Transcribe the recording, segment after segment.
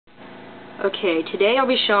Okay, today I'll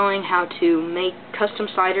be showing how to make custom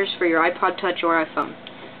sliders for your iPod Touch or iPhone.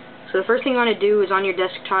 So the first thing you want to do is on your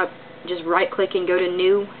desktop, just right click and go to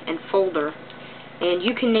New and Folder. And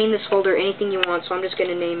you can name this folder anything you want, so I'm just going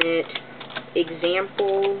to name it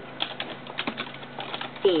Example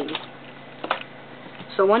Theme.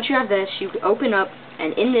 So once you have this, you open up,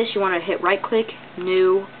 and in this you want to hit right click,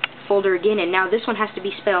 New, Folder again, and now this one has to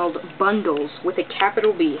be spelled Bundles with a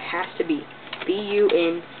capital B. Has to be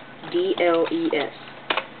B-U-N-D-L-E-S.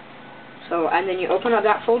 So, and then you open up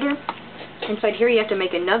that folder. Inside here you have to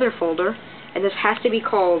make another folder, and this has to be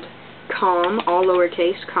called com, all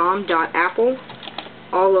lowercase, com.apple,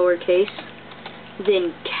 all lowercase,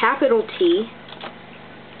 then capital T,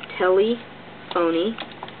 telephony,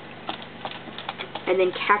 and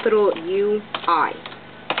then capital UI.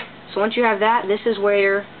 So once you have that, this is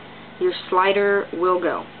where your slider will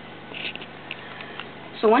go.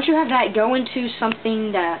 So once you have that, go into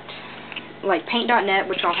something that, like paint.net,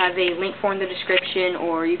 which I'll have a link for in the description,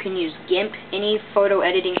 or you can use GIMP, any photo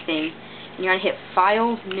editing thing, and you're going to hit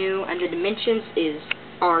File, New, and the dimensions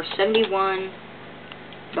are 71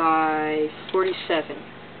 by 47.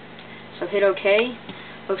 So hit OK.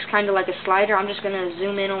 Looks kind of like a slider. I'm just going to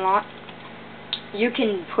zoom in a lot. You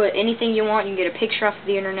can put anything you want. You can get a picture off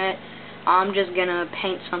the internet. I'm just going to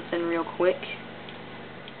paint something real quick.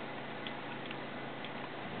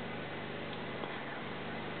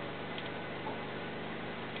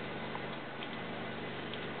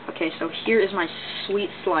 Okay, so here is my sweet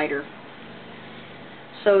slider.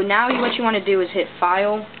 So now what you want to do is hit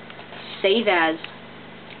File, Save As,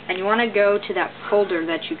 and you want to go to that folder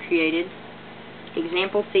that you created,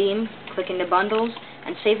 Example Theme, click into Bundles,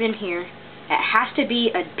 and save it in here. It has to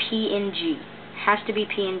be a PNG. Has to be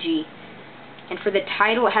PNG. And for the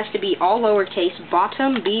title, it has to be all lowercase,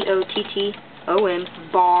 bottom, B-O-T-T-O-M,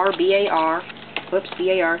 bar, B-A-R, whoops,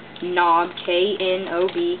 B-A-R, knob,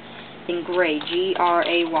 K-N-O-B, then gray,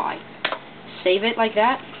 G-R-A-Y. Save it like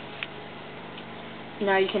that.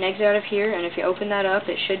 Now you can exit out of here, and if you open that up,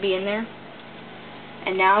 it should be in there.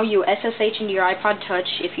 And now you SSH into your iPod Touch.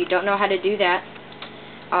 If you don't know how to do that,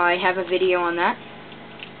 I have a video on that.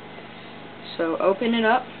 So open it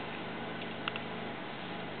up,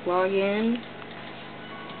 log in,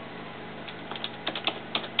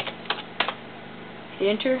 hit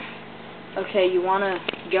enter. Okay, you want to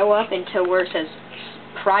go up until where it says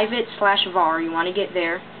private/var. You want to get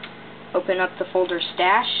there. Open up the folder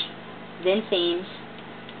Stash, then Themes,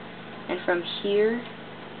 and from here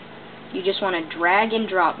you just want to drag and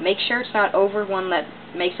drop. Make sure it's not over one that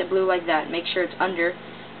makes it blue like that. Make sure it's under.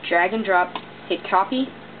 Drag and drop. Hit copy.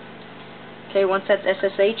 Okay, once that's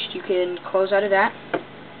SSH, you can close out of that.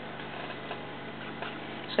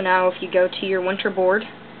 So now if you go to your WinterBoard,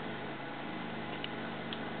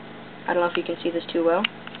 I don't know if you can see this too well.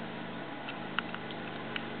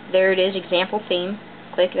 There it is, Example Theme.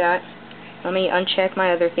 Click that. Let me uncheck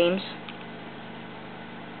my other themes.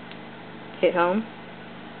 Hit Home.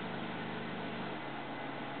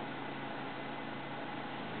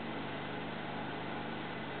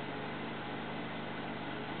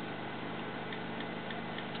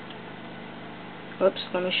 Oops,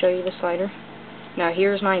 let me show you the slider. Now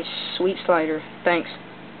here's my sweet slider. Thanks.